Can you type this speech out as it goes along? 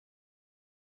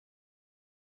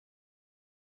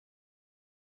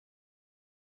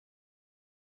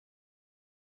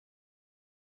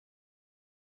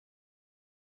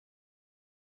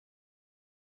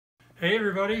Hey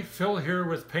everybody, Phil here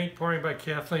with Paint Pouring by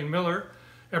Kathleen Miller.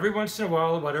 Every once in a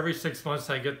while, about every 6 months,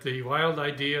 I get the wild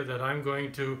idea that I'm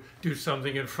going to do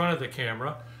something in front of the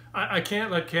camera. I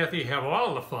can't let Kathy have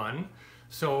all the fun,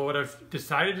 so what I've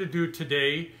decided to do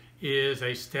today is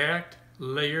a stacked,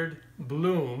 layered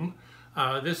bloom.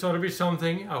 This ought to be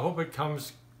something, I hope it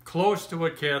comes close to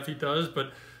what Kathy does,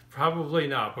 but probably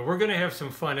not. But we're going to have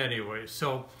some fun anyway.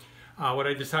 So what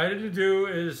I decided to do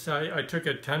is I took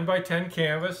a 10 by 10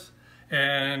 canvas,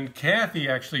 and Kathy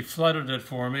actually flooded it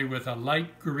for me with a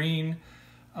light green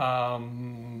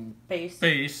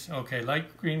base. Okay,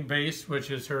 light green base, which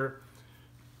is her...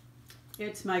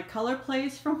 It's my Color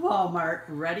Place from Walmart,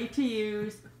 ready to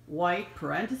use, white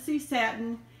parenthesis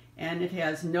satin, and it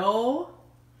has no...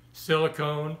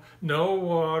 silicone, no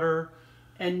water.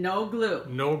 And no glue.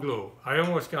 No glue. I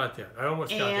almost got that.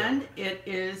 And it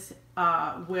is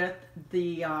with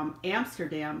the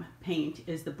Amsterdam paint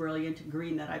is the brilliant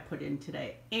green that I put in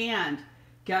today. And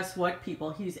guess what,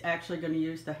 people? He's actually going to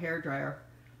use the hairdryer.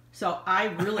 So I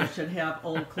really should have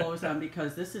old clothes on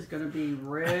because this is going to be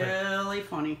really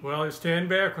funny. Well, stand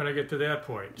back when I get to that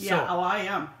point. Yeah, so, I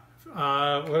am.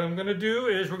 What I'm going to do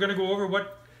is we're going to go over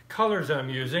what colors I'm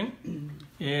using.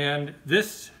 And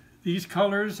these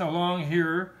colors along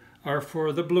here are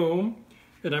for the bloom.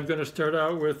 And I'm going to start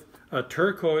out with a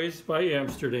Turquoise by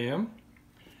Amsterdam.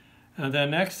 And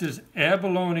then next is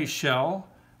Abalone shell,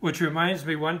 which reminds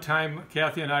me one time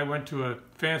Kathy and I went to a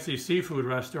fancy seafood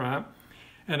restaurant,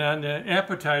 and on the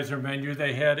appetizer menu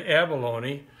they had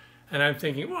abalone, and I'm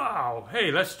thinking, wow, hey,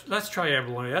 let's try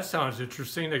abalone. That sounds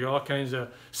interesting. They got all kinds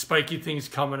of spiky things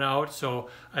coming out, so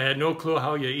I had no clue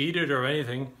how you eat it or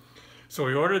anything. So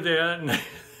we ordered that,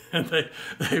 and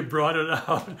they brought it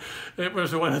out. It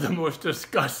was one of the most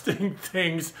disgusting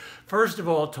things, first of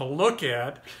all, to look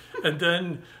at, and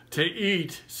then to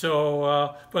eat.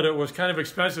 So, but it was kind of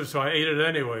expensive, so I ate it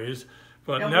anyways.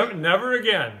 But never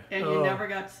again. And you never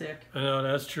got sick. No,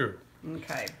 that's true.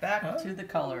 Okay, back to the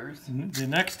colors. The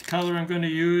next color I'm going to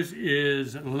use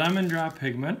is Lemon Drop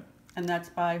Pigment. And that's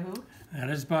by who? That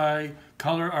is by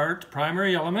ColourArte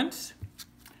Primary Elements.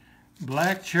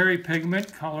 Black Cherry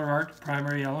Pigment, ColourArte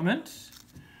Primary Elements.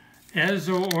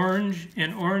 Azo Orange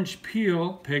and Orange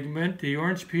Peel Pigment. The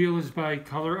Orange Peel is by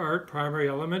ColourArte Primary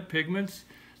Element Pigments.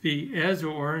 The Azo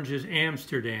Orange is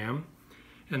Amsterdam.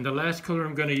 And the last color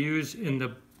I'm going to use in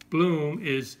the bloom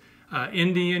is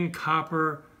Indian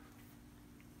Copper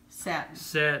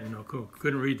Satin. Oh, cool.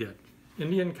 Couldn't read that.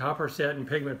 Indian Copper Satin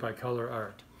Pigment by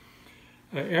ColourArte.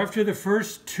 After the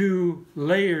first two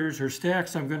layers or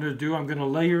stacks I'm going to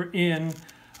layer in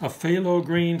a phthalo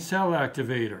green cell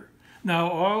activator. Now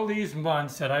all these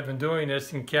months that I've been doing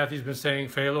this, and Kathy's been saying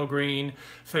phthalo green,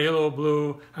 phthalo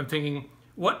blue, I'm thinking,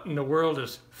 what in the world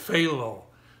is phthalo?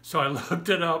 So I looked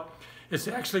it up. It's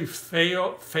actually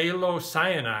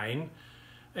phthalocyanine,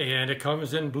 and it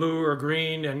comes in blue or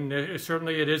green, and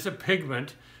certainly it is a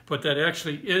pigment, but that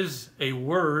actually is a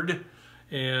word.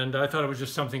 And I thought it was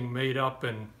just something made up,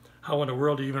 and how in the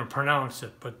world do you even pronounce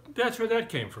it? But that's where that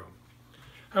came from.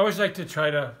 I always like to try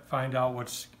to find out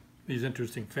what's these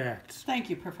interesting facts. Thank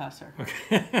you, Professor.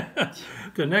 Okay.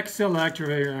 The next cell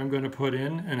activator I'm going to put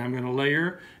in, and I'm going to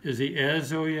layer, is the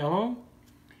Azo Yellow.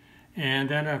 And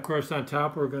then, of course, on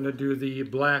top we're going to do the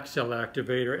black cell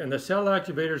activator. And the cell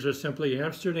activators are simply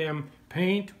Amsterdam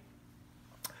paint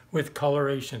with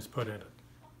colorations put in it.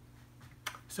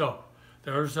 So,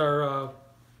 there's our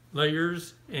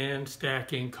layers and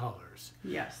stacking colors.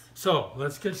 Yes. So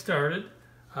let's get started.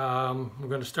 We're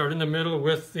going to start in the middle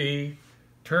with the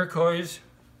Turquoise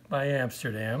by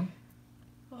Amsterdam.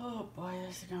 Oh boy,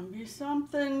 this is going to be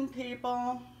something,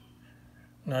 people.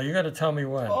 Now you got to tell me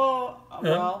when. Oh,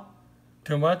 well.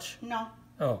 Too much? No.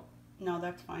 Oh. No,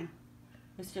 that's fine.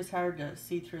 It's just hard to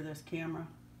see through this camera.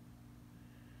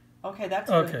 Okay, that's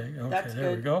good. Okay, that's there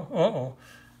good. we go. Uh-oh.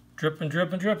 Dripping,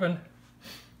 dripping, dripping.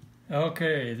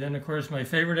 Okay, then of course my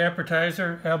favorite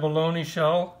appetizer, Abalone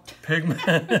shell pigment.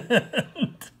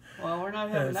 Well, we're not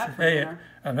having that for hey, dinner.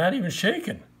 I'm not even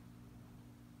shaking.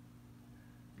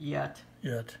 Yet.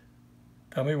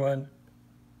 Tell me when.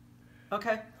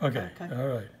 Okay. Okay. All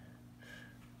right.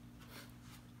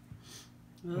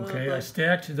 Okay, good. I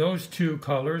stacked those two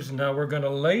colors, and now we're going to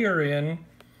layer in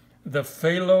the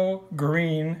phthalo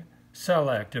green cell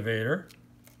activator.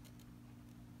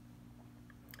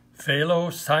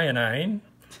 Phthalocyanine.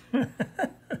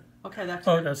 Okay, that's good.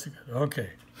 good. That's good. Okay.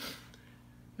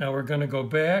 Now we're going to go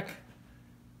back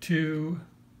to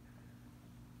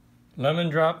Lemon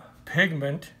Drop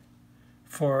Pigment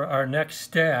for our next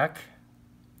stack.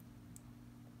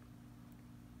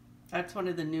 That's one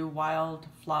of the new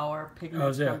wildflower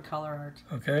pigments from ColourArte.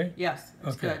 Okay. Yes,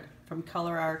 it's good. from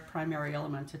ColourArte Primary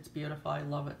Elements. It's beautiful. I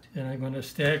love it. And I'm going to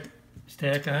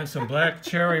stack on some black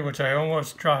cherry, which I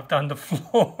almost dropped on the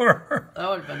floor. That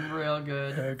would have been real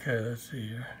good. Okay, let's see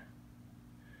here.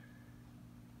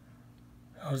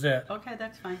 How's that? Okay,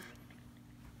 that's fine.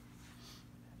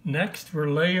 Next, we're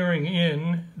layering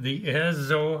in the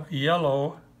Azo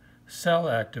Yellow Cell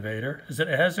Activator. Is it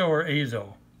Azo or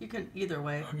Azo? You can either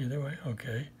way. Either way,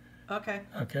 okay. Okay.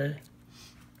 Okay.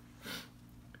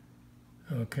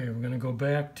 Okay, we're going to go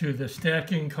back to the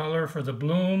stacking color for the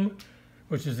bloom,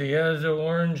 which is the Azo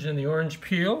Orange and the Orange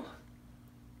Peel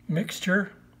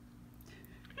mixture.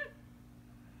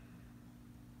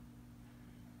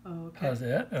 Okay. How's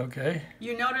that? Okay.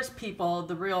 You notice people,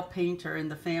 the real painter in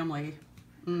the family,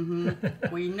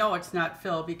 we know it's not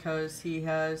Phil because he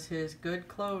has his good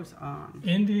clothes on.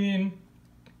 Indian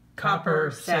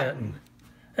copper satin.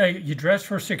 Hey, you dress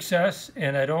for success,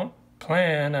 and I don't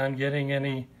plan on getting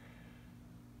anything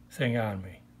on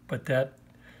me, but that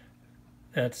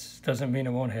doesn't mean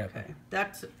it won't happen. Okay,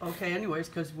 that's okay anyways,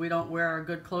 because we don't wear our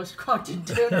good clothes to go out to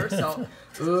dinner, so,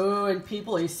 ooh, and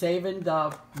people, he's saving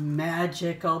the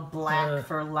magical black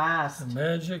for last. The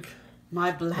magic.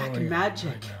 My black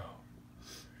magic.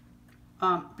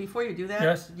 Right before you do that,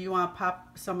 yes? Do you want to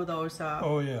pop some of those?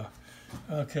 Oh, yeah.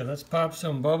 Okay, let's pop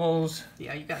some bubbles.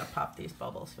 Yeah, you got to pop these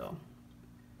bubbles, Phil.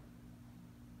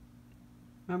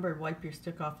 Remember, wipe your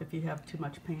stick off if you have too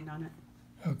much paint on it.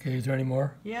 Okay, is there any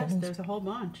more? Yes, bubbles? there's a whole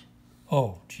bunch.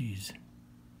 Oh, geez.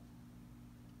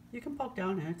 You can poke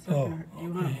down in it. It's not gonna hurt. You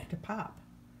want it to pop.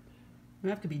 You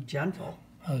have to be gentle.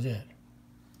 How's that?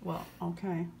 Well,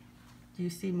 okay. Do you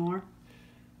see more?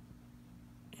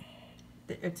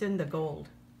 It's in the gold.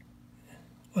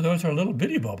 Well, those are little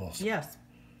bitty bubbles. Yes.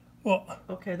 Well.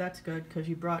 Okay, that's good because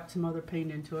you brought some other paint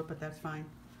into it, but that's fine.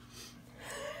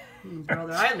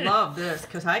 Brother, I love this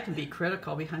because I can be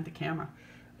critical behind the camera.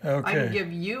 Okay. I can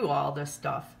give you all this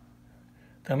stuff.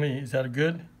 Tell me, is that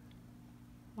good?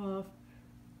 Well,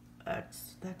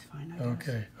 that's fine, I guess.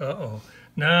 Okay. Uh-oh.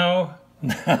 Now.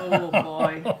 Oh,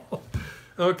 boy.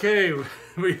 Okay,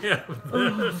 we have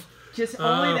this. Just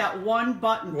only that one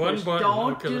button push. One button.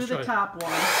 Don't Okay, do the try. top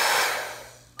one.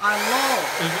 On low.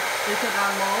 Is it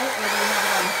on low or do you have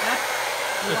it on?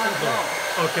 You want it low.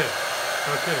 Okay.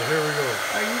 Okay, here we go.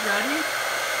 Are you ready?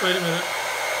 Wait a minute.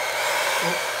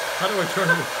 Oh, how do I turn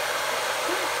it?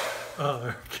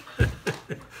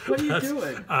 What are you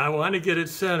doing? I want to get it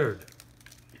centered.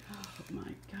 Oh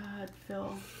my God,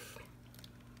 Phil.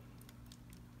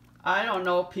 I don't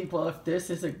know, people, if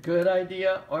this is a good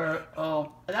idea or,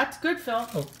 oh, that's good, Phil.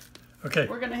 Oh, okay.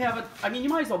 We're going to have it, I mean, you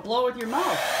might as well blow with your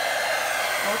mouth.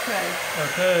 Okay.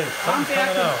 Okay, something's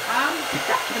coming out. I'm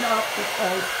backing up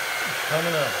because. It's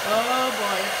coming out. Oh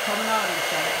boy, it's coming out, he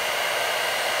said.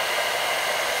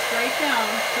 Straight down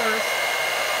first.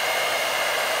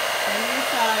 Then the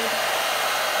side.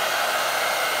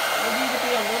 We need to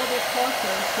be a little bit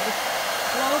closer to the,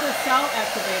 blow the cell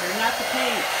activator, not the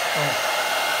paint. Oh.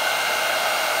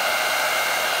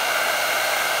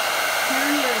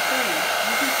 Turn your thing.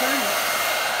 You can turn it.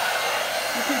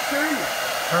 You can turn it.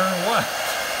 Turn what?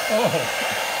 Oh.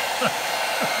 Wait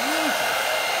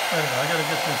a minute, I gotta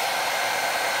get this.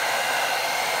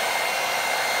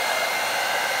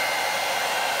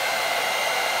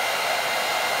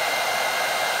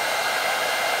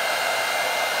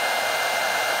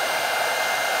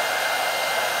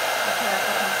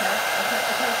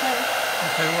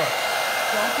 Okay, what?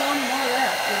 Don't go any more of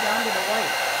that. You're down to the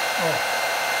white. Oh.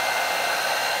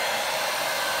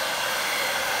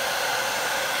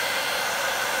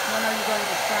 When are you going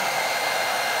to stop?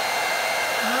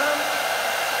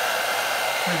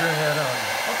 Figuring that out.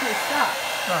 Okay, stop.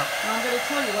 Stop. Now I'm going to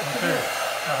tell you what to Okay. do.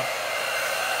 Stop.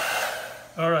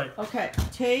 All right. Okay,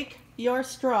 take your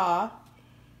straw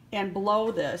and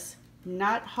blow this.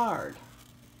 Not hard.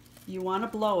 You want to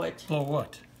blow it. Blow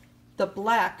what? The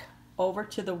black over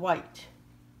to the white.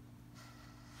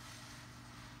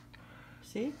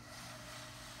 See?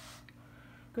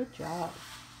 Good job.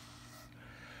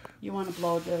 You want to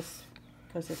blow this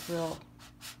because it's real.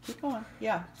 Keep going.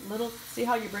 Yeah, little. See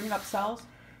how you're bringing up cells?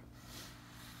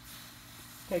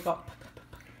 Okay, go.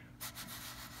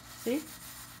 See?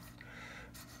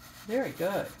 Very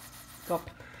good. Go.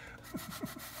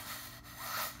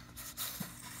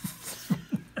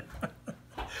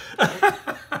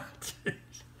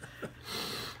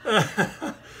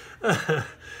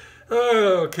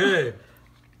 Okay.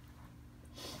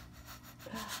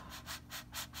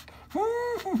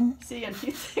 See, and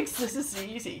he thinks this is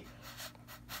easy.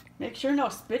 Make sure no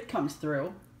spit comes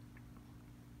through.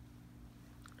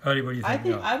 What do you think? I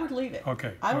think now? I would leave it.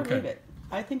 Okay. I would okay. leave it.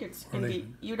 I think it's going to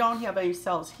Leave be, you don't have any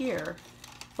cells here.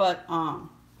 But you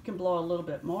can blow a little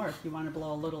bit more if you want to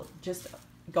blow a little. Just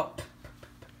go.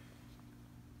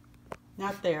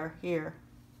 Not there, here.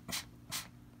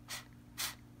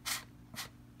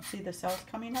 See the cells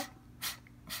coming up?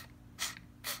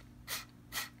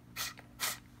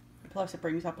 Plus it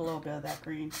brings up a little bit of that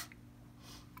green.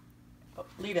 Oh,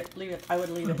 leave it, leave it. I would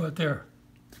leave it. What about there?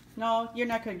 No, you're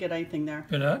not going to get anything there.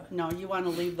 You're not? No, you want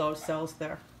to leave those cells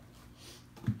there.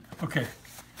 Okay.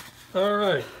 All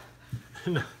right.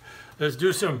 Let's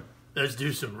do some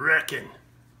wrecking.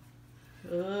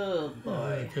 Oh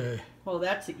boy. Okay. Well,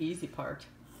 that's the easy part.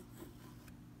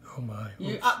 Oh my.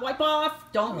 You wipe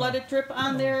off. Don't let it drip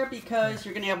on there because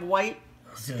you're going to have white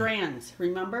strands.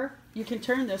 Remember? You can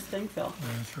turn this thing, Phil.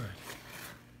 That's right.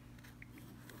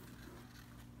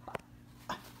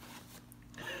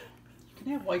 You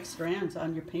can have white strands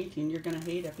on your painting. You're going to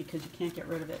hate it because you can't get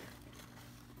rid of it.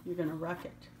 You're going to wreck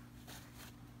it.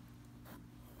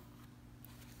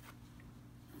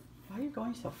 Why are you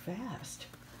going so fast?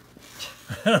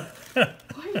 Why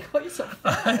are you going so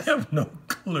fast? I have no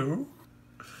clue.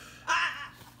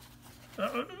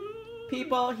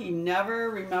 People, he never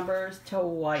remembers to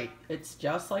wipe. It's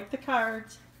just like the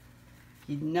cards.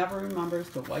 He never remembers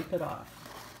to wipe it off.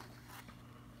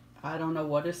 I don't know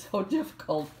what is so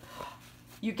difficult.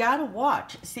 You gotta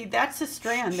watch. See, that's the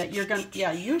strand that you're gonna,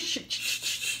 yeah, you should.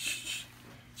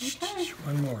 Okay.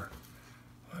 One more,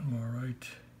 right?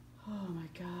 Oh my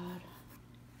God.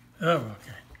 Oh,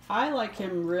 okay. I like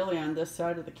him really on this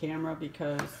side of the camera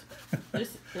because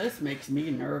this makes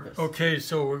me nervous. Okay,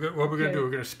 so what we're gonna do?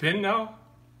 We're gonna spin now.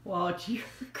 Well, it's your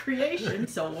creation,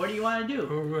 so what do you want to do?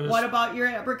 We're What about your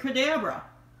abracadabra?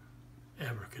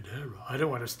 Abracadabra. I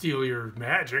don't want to steal your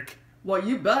magic. Well,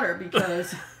 you better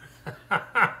because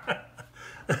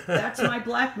that's my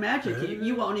black magic.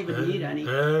 You won't even need any.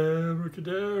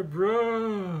 Abracadabra.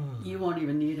 You won't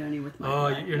even need any with my. Oh,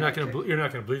 black you're not magic.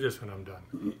 gonna bleed this when I'm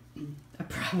done. I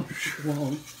probably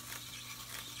won't.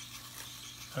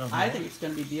 I think it's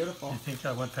going to be beautiful. You think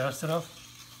I went fast enough?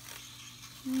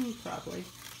 Probably.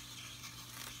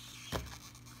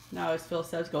 Now, as Phil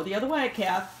says, go the other way,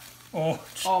 Kath. Oh,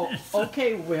 Oh, Jesus.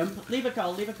 okay, wimp. Leave it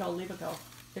go, leave it go, leave it go.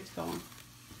 It's going.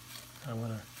 I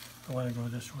wanna go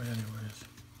this way anyways.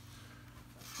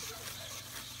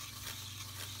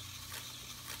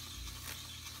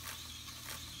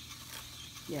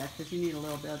 Yeah, because you need a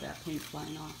little bit of that paint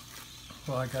flying off.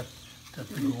 Well, I got that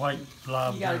big white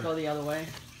blob. You got to there. go the other way.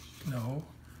 No,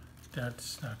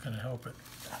 that's not gonna help it.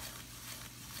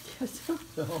 Yes, it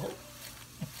will.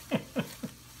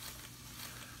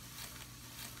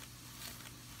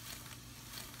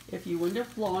 If you wouldn't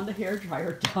have blown the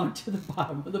hairdryer down to the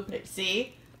bottom of the pig.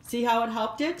 See? See how it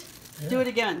helped it? Yeah. Do it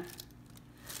again.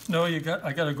 No, I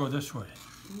gotta go this way.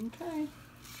 Okay.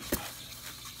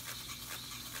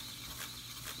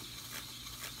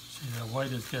 See, that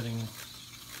white is getting.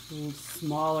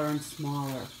 Smaller and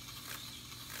smaller.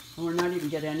 And we're not even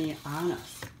getting any on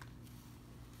us.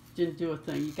 Didn't do a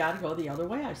thing. You got to go the other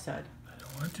way, I said. I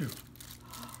don't want to.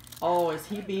 Oh, is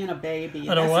he being a baby?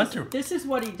 I don't want to. This is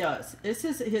what he does. This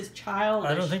is his childish.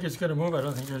 I don't think it's gonna move. I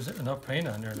don't think there's enough paint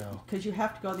on there now. Because you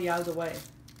have to go the other way.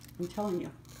 I'm telling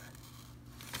you.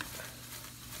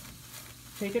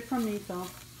 Take it from me, Phil.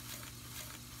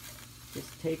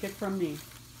 Just take it from me.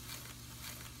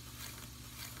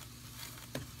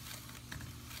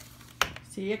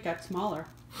 See, it got smaller.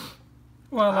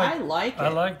 Well, I like it. I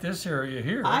like this area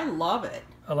here. I love it.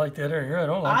 I like that area here. I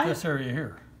don't like this area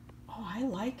here. Oh, I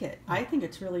like it. I think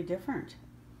it's really different.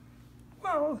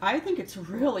 Well, I think it's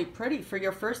really pretty for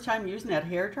your first time using that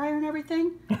hairdryer and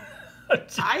everything.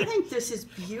 I think this is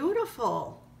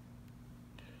beautiful.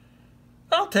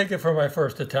 I'll take it for my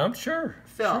first attempt. Sure.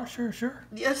 Phil. Sure.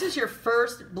 This is your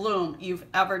first bloom you've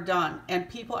ever done, and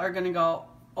people are going to go,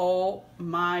 oh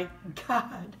my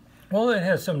God. Well, it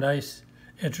has some nice,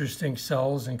 interesting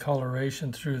cells and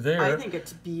coloration through there. I think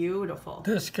it's beautiful.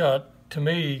 This got, to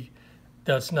me,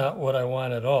 that's not what I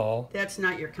want at all. That's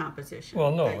not your composition.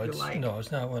 Well, no, that you it's like. no, it's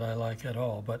not what I like at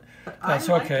all. But I that's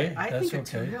like okay. it. I That's think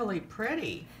it's okay. really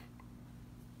pretty.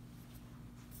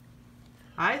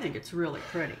 I think it's really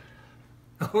pretty.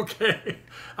 Okay,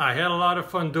 I had a lot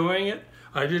of fun doing it.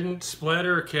 I didn't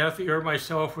splatter Kathy or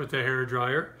myself with the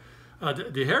hairdryer.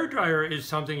 The hairdryer is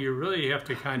something you really have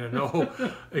to kind of know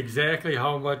exactly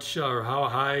how much or how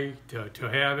high to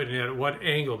have it and at what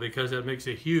angle, because it makes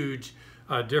a huge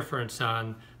difference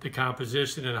on the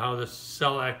composition and how the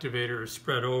cell activator is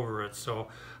spread over it. So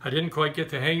I didn't quite get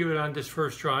the hang of it on this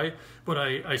first try, but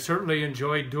I certainly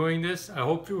enjoyed doing this. I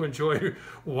hope you enjoy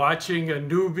watching a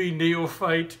newbie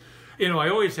neophyte. You know, I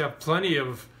always have plenty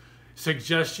of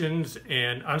suggestions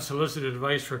and unsolicited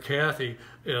advice for Kathy,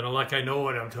 like I know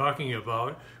what I'm talking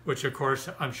about, which of course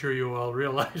I'm sure you all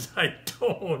realize I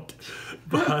don't.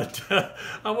 But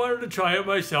I wanted to try it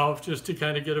myself just to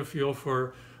kind of get a feel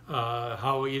for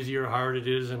how easy or hard it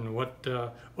is, and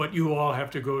what you all have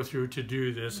to go through to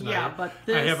do this. And I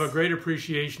have a great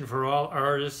appreciation for all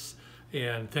artists,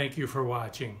 and thank you for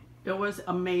watching. It was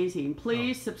amazing.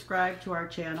 Please subscribe to our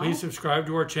channel. Please subscribe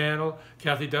to our channel.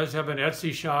 Kathy does have an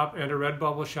Etsy shop and a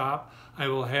Redbubble shop. I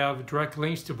will have direct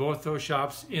links to both those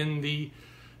shops in the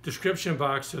description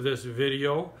box of this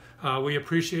video. We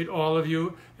appreciate all of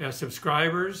you as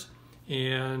subscribers,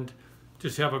 and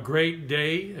just have a great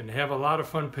day and have a lot of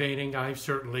fun painting. I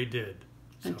certainly did.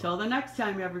 So. Until the next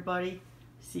time, everybody.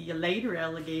 See you later,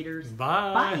 alligators.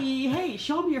 Bye. Bye. Hey,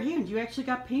 show me your hand. You actually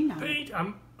got paint on it.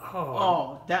 Paint?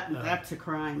 That's a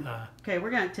crime. Okay,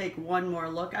 we're going to take one more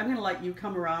look. I'm going to let you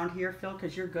come around here, Phil,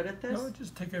 because you're good at this. No,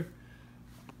 just take a...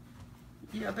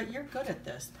 Yeah, but you're good at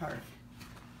this part.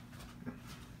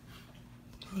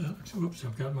 Oops,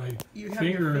 I've got my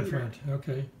finger in front.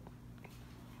 Okay.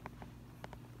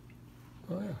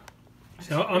 Oh, yeah.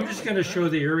 So I'm just going to show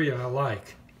the area I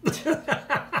like.